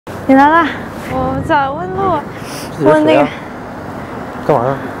你来啦！我在问路，问那个。干嘛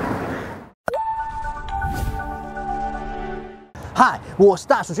呢？嗨，我是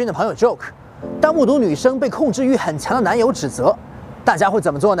大蜀君的朋友 Joke。当目睹女生被控制欲很强的男友指责，大家会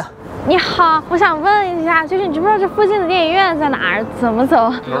怎么做呢？你好，我想问一下，就是你知不知道这附近的电影院在哪儿？怎么走？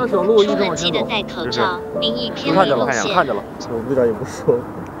出门记得戴口罩，淋雨偏离路线。看着了，我们一点也不熟。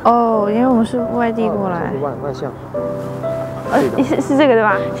哦，因为我们是外地过来。万象。是这个对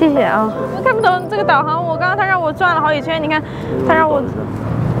吧？谢谢啊。我看不懂这个导航，我刚刚他让我转了好几圈，你看，他让我。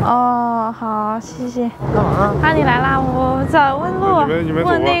哦，好，谢谢。干嘛？啊，你来啦！我在问路，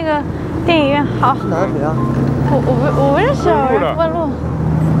问那个电影院。好。是男的谁啊？我不认识，我问路。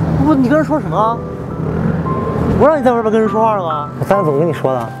不，你跟人说什么？不让你在外边跟人说话了吗？我刚才怎么跟你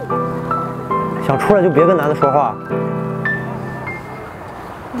说的？想出来就别跟男的说话。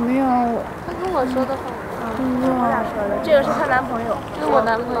没有，他跟我说的话。我俩说的，这个是她男朋友，这是我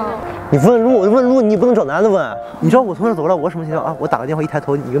男朋友。你问路，你不能找男的问。你知道我从这走了，我什么情况啊？我打个电话一抬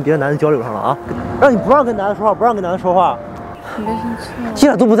头，你跟别的男的交流上了啊！让你不让跟男的说话，不让跟男的说话。你别生气了。一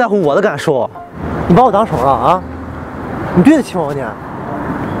点都不在乎我的感受，你把我当手了啊？你对得起我你？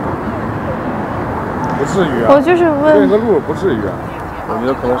不至于啊。我就是问个路不至于啊。我觉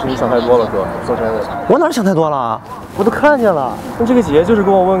得可能是你想太多了，哥。说真的。我哪想太多了？我都看见了。那这个姐就是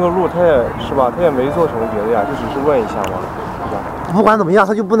跟我问个路，她也是吧，她也没做什么别的呀，就只是问一下嘛，对吧？不管怎么样，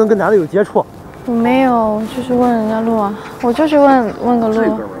他就不能跟男的有接触。我没有，就是问人家路啊，我就是问个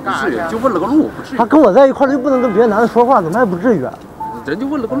路。不至于，就问了个路，不至于。他跟我在一块儿就不能跟别的男的说话，怎么还不至于？人就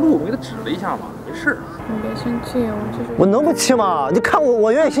问了个路，我给他指了一下嘛，没事。你别生气，我就是。我能不气吗？你看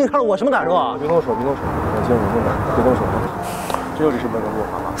我愿意心里看着我什么感受啊？别动手，别动手，我接我问的，别动手。这就是问个路，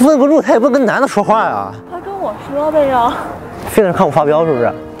好吧？问个路，他也不跟男的说话呀。他跟我说的呀。非得看我发飙是不是？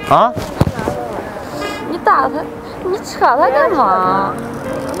啊？你打他，你扯他干嘛？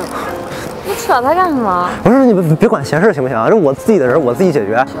你扯他干什么？不是你别管闲事行不行啊？这我自己的人，我自己解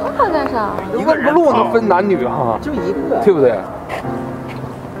决。扯他干啥？一个路能分男女啊？就一个，对不对？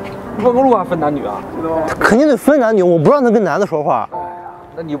问个路还分男女啊？肯定得分男女，我不让他跟男的说话。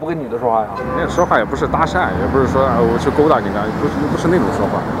那你不跟女的说话呀？那说话也不是搭讪，也不是说我去勾搭你干，不是那种说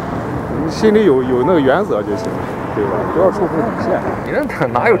话。你心里有那个原则就行，对吧？不要触碰底线。你这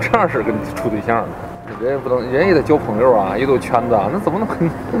哪有这样式跟你处对象的？人也不能，人也得交朋友啊，也都有圈子啊，那怎么能？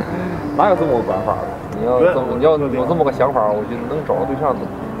哪有这么个办法？你要有这么个想法，我觉得能找到对象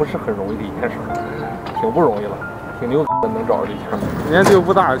不是很容易的一件事，挺不容易了，挺牛的能找着对象。年纪又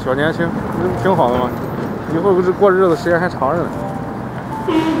不大，小年轻，挺好的嘛。以后不是过日子时间还长着呢。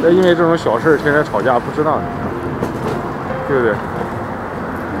别因为这种小事天天吵架，不值当的，对不对？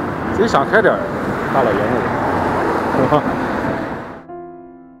自己想开点，大老爷们儿。